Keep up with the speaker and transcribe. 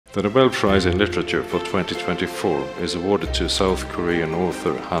The Nobel Prize in Literature for 2024 is awarded to South Korean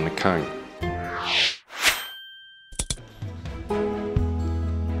author Han Kang.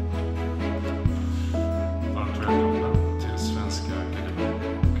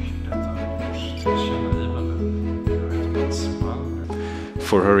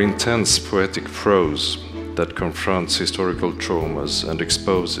 For her intense poetic prose that confronts historical traumas and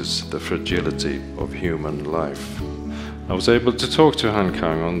exposes the fragility of human life. I was able to talk to Han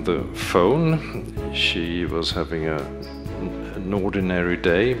Kang on the phone. She was having an ordinary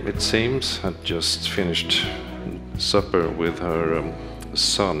day, it seems, had just finished supper with her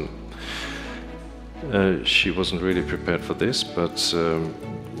son. She wasn't really prepared for this, but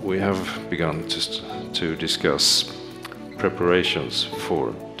we have begun to discuss preparations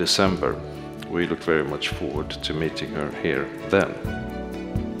for December. We look very much forward to meeting her here then.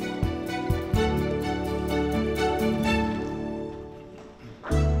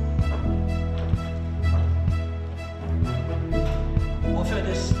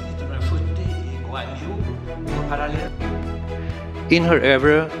 In her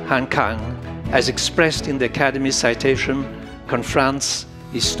oeuvre, Han Kang, as expressed in the Academy's citation, confronts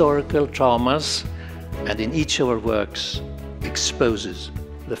historical traumas and in each of her works exposes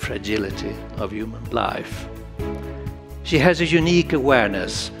the fragility of human life. She has a unique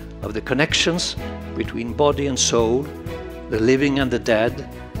awareness of the connections between body and soul, the living and the dead,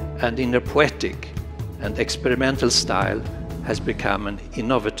 and in her poetic and experimental style has become an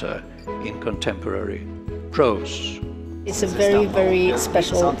innovator in contemporary prose. It's a very, very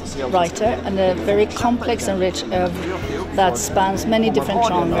special writer and a very complex and rich that spans many different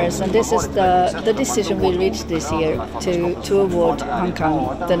genres, and this is the decision we reached this year to award Han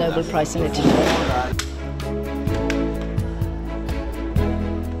Kang the Nobel Prize in Literature.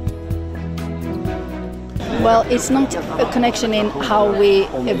 Well, it's not a connection in how we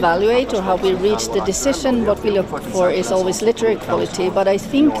evaluate or how we reach the decision. What we look for is always literary quality, but I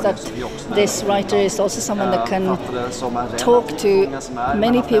think that this writer is also someone that can talk to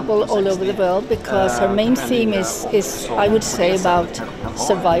many people all over the world, because her main theme is I would say, about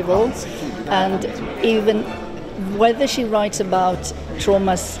survival, and even whether she writes about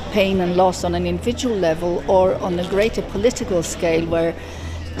traumas, pain and loss on an individual level or on a greater political scale where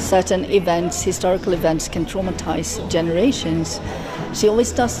certain events, historical events, can traumatize generations. She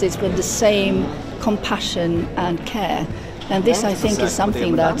always does this with the same compassion and care. And this, I think, is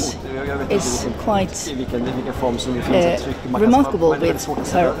something that is quite remarkable with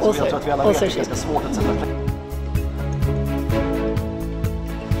her authorship.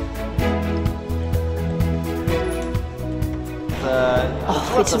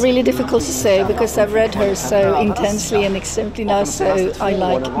 It's really difficult to say because I've read her so intensely and extremely now, so I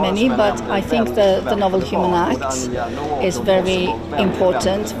like many, but I think the novel Human Acts is very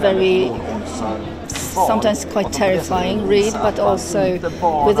important, very sometimes quite terrifying read, but also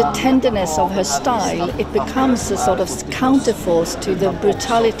with the tenderness of her style, it becomes a sort of counterforce to the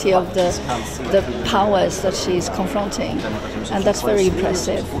brutality of the powers that she is confronting, and that's very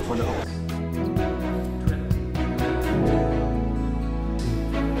impressive.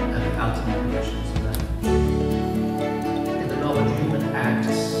 In the novel Human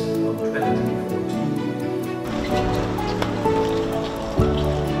Acts of 20